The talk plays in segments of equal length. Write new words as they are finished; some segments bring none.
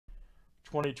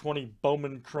2020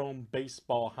 Bowman Chrome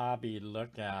Baseball Hobby.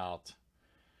 Look out.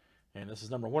 And this is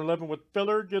number 111 with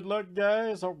filler. Good luck,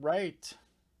 guys. All right.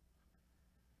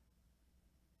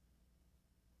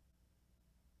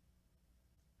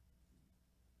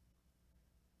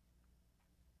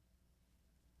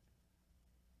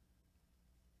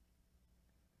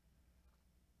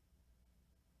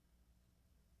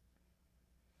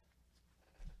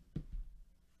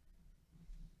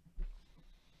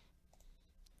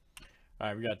 All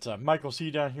right, we got Michael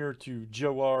C down here to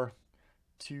Joe R.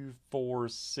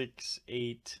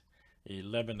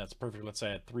 246811. That's perfect. Let's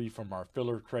add 3 from our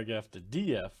filler. Craig F to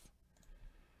DF.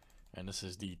 And this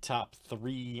is the top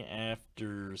 3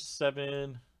 after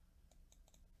 7.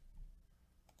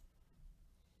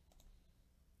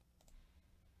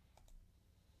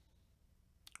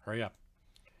 Hurry up.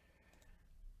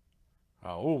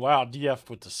 Oh, wow.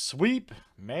 DF with the sweep.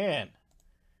 Man.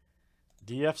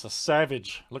 DF's a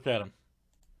savage. Look at him.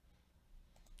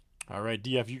 All right,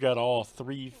 DF, you got all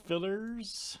 3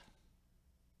 fillers.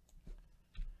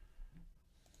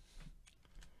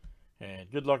 And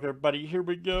good luck, everybody. Here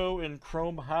we go in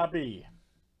Chrome Hobby.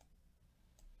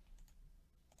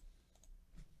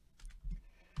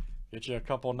 Get you a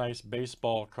couple nice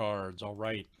baseball cards. All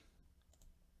right.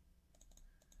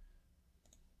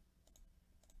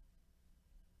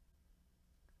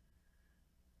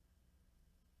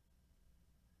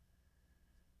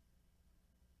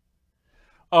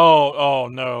 Oh,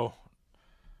 no.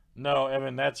 No,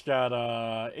 Evan, that's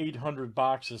got 800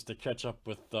 boxes to catch up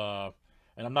with, and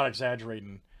I'm not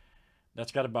exaggerating.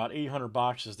 That's got about 800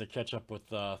 boxes to catch up with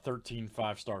 13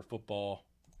 5-star football.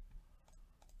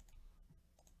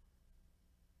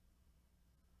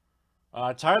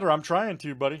 Tyler, I'm trying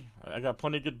to, buddy. I got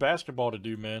plenty of good basketball to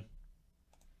do, man.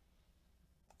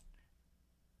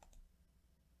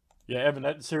 Yeah, Evan,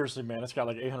 that seriously, man, it's got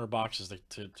like 800 boxes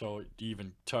to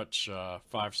even touch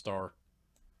 5-star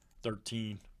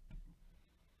 13.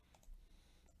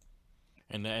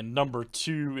 And then number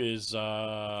 2 is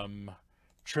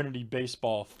Trinity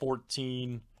Baseball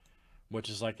 14, which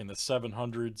is like in the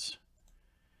 700s.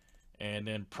 And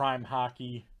then Prime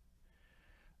Hockey.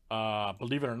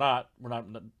 Believe it or not, we're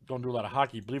not going to do a lot of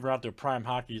hockey. Believe it or not, their Prime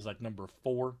Hockey is like number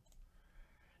 4.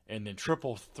 And then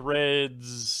Triple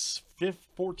Threads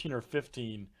 14 or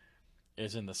 15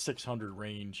 is in the 600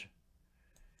 range.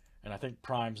 And I think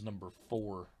Prime's number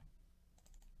 4. All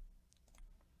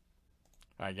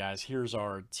right, guys, here's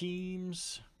our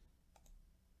teams.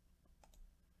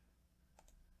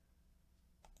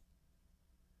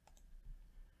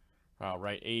 All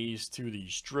right, A's to the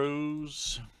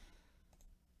Stros.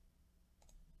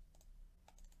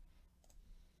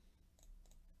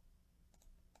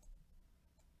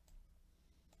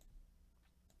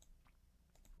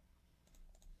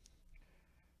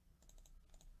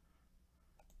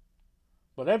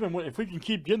 But Evan, if we can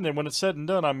keep getting there when it's said and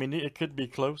done, I mean, it could be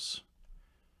close.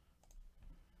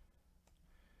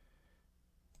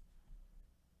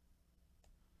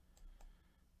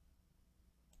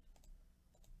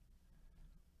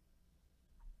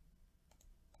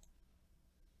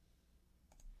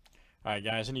 All right,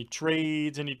 guys, any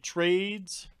trades? Any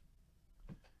trades?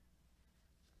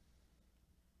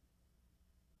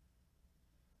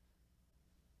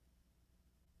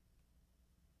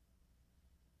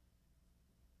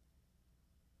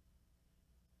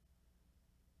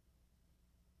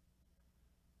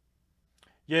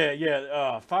 Yeah.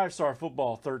 5-star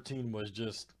football 13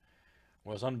 was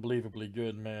unbelievably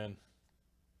good, man.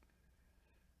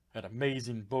 Had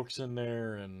amazing books in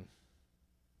there and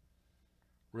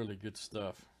really good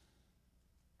stuff.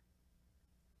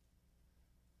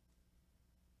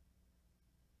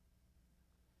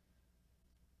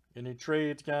 Any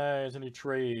trades, guys? Any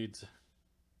trades?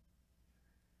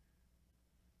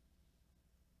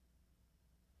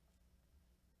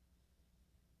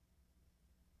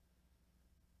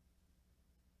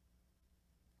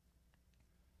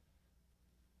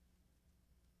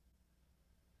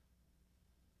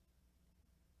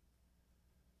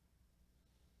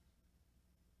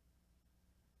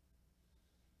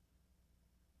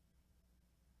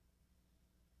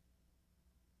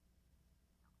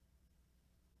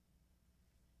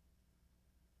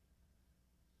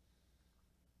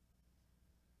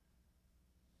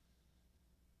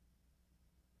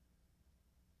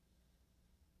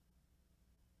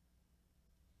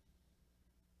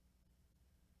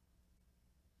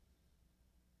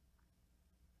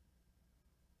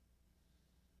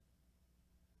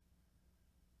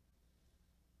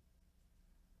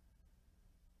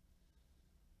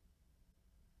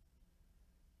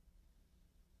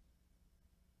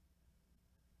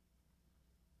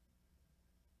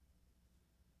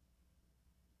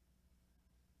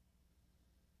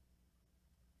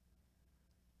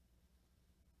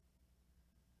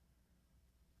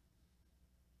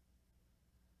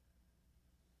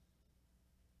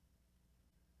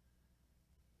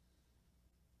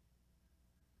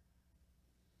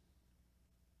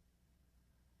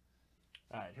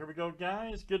 All right, here we go,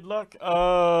 guys. Good luck.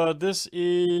 This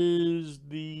is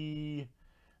the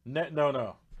net.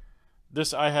 No.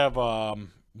 This I have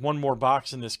one more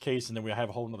box in this case, and then we have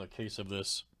a whole nother case of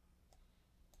this.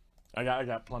 I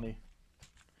got plenty.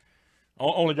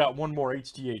 Only got one more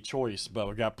HTA choice, but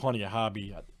we got plenty of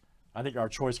hobby. I think our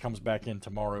choice comes back in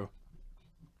tomorrow.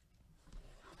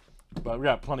 But we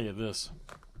got plenty of this.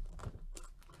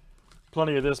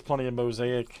 Plenty of this, plenty of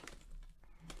mosaic.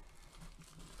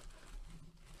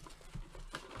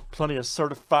 Plenty of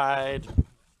certified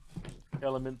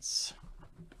elements.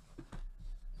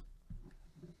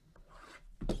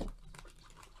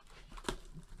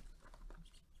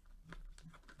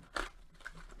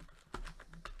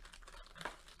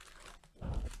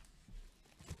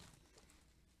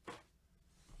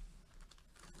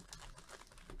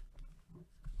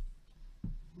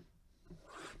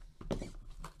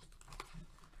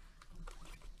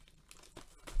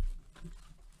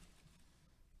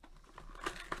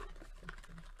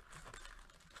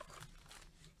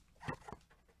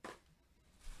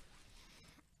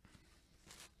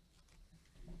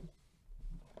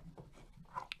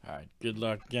 All right, good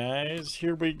luck, guys.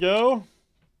 Here we go.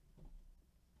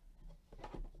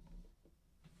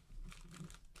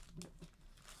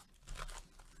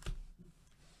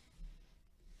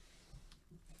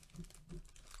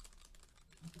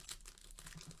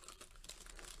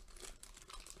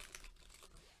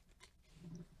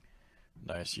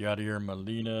 Nice Yadier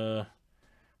Molina,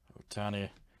 Otani,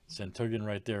 Santogan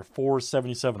right there.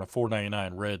 477 of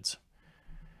 499 Reds.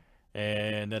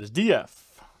 And that is DF.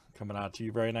 Coming out to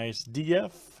you, very nice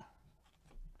DF.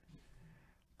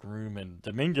 Groom and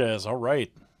Dominguez, all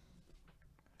right.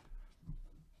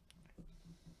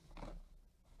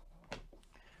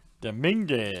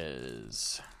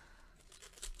 Dominguez.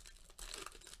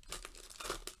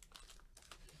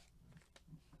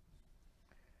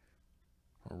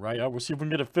 All right, we'll see if we can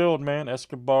get it filled, man.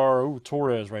 Escobar, ooh,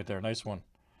 Torres right there, nice one.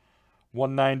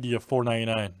 190 of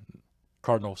 499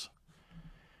 Cardinals.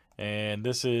 And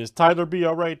this is Tyler B.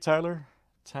 All right, Tyler.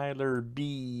 Tyler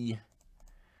B.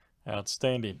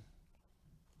 Outstanding.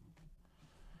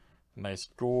 Nice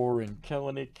Gore and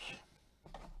Kellenic.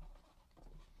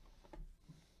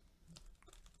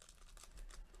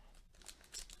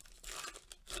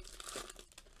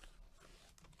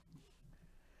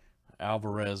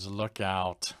 Alvarez, look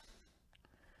out.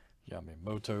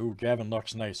 Yamamoto. Ooh, Gavin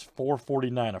looks nice.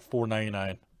 449 of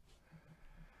 499.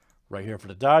 Right here for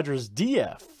the Dodgers,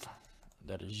 DF.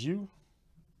 That is you.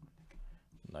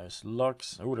 Nice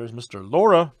Lux. Oh, there's Mr.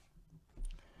 Laura.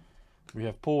 We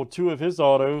have pulled 2 of his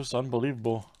autos.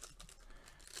 Unbelievable.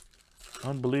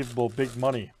 Unbelievable big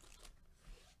money.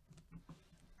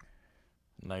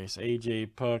 Nice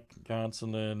AJ Puck,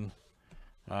 Gonsolin.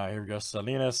 Here we go,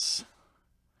 Salinas.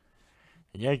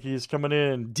 Yankees coming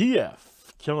in.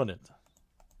 DF. Killing it.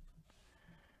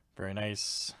 Very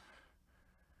nice.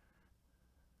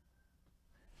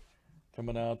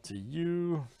 Coming out to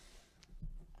you.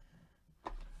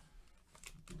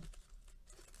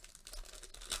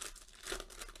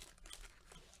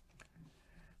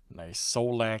 Nice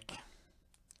Solak.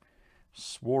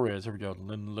 Suarez. Here we go.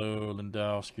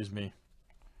 Lindau, excuse me.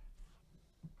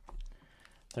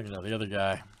 Thinking of the other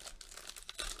guy.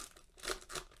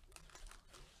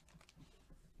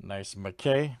 Nice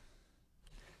McKay.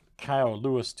 Kyle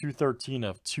Lewis, 213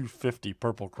 of 250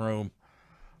 purple chrome.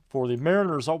 For the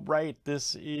Mariners, all right,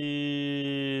 this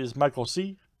is Michael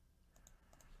C.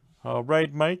 All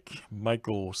right, Mike.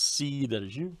 Michael C, that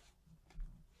is you.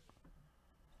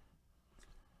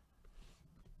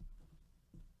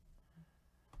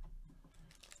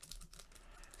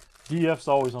 DF's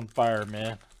always on fire,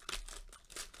 man.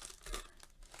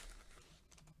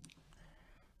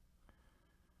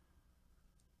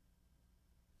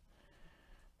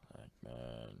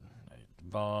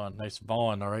 Vaughn, nice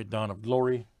Vaughn, all right, Dawn of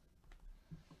Glory.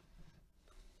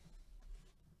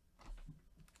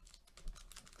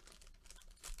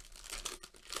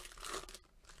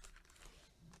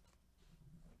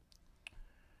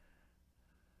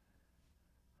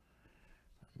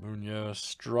 Munoz,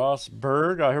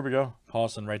 Strasburg. Oh, here we go.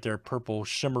 Paulson right there. Purple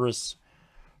Shimmerous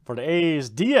for the A's.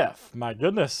 DF. My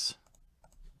goodness.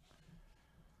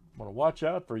 I'm going to watch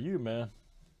out for you, man.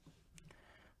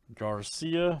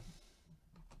 Garcia.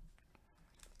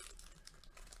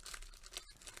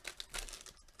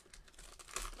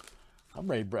 I'm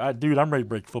ready, dude. I'm ready to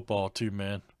break football too,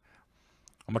 man.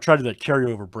 I'm gonna try to do that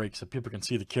carryover break so people can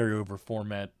see the carryover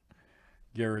format.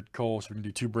 Garrett Cole, so we can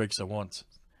do 2 breaks at once.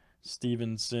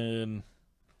 Stevenson.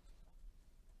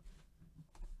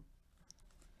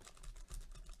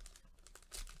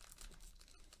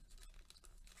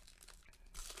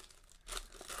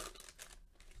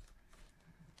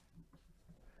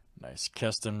 Nice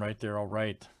Keston right there. All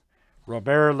right.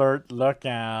 Robert alert. Look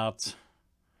out.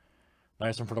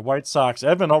 Nice one for the White Sox.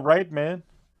 Evan, all right, man.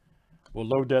 We'll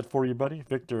load that for you, buddy.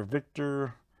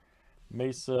 Victor.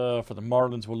 Mesa for the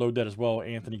Marlins. We'll load that as well.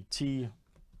 Anthony T.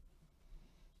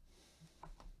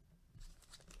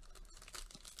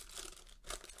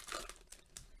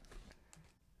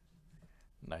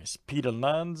 Nice. Pete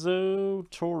Alonso.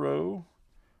 Toro.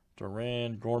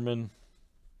 Duran. Gorman.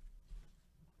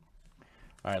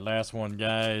 All right, last one,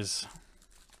 guys.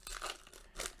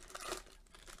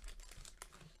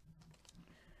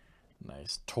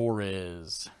 Nice.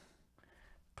 Torres.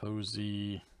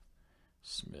 Posey.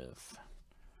 Smith.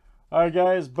 All right,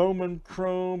 guys. Bowman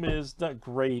Chrome is done.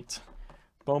 Great.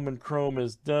 Bowman Chrome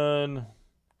is done.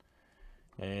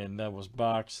 And that was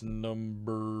box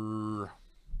number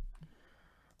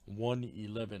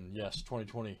 111. Yes,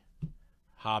 2020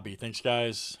 hobby. Thanks,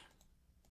 guys.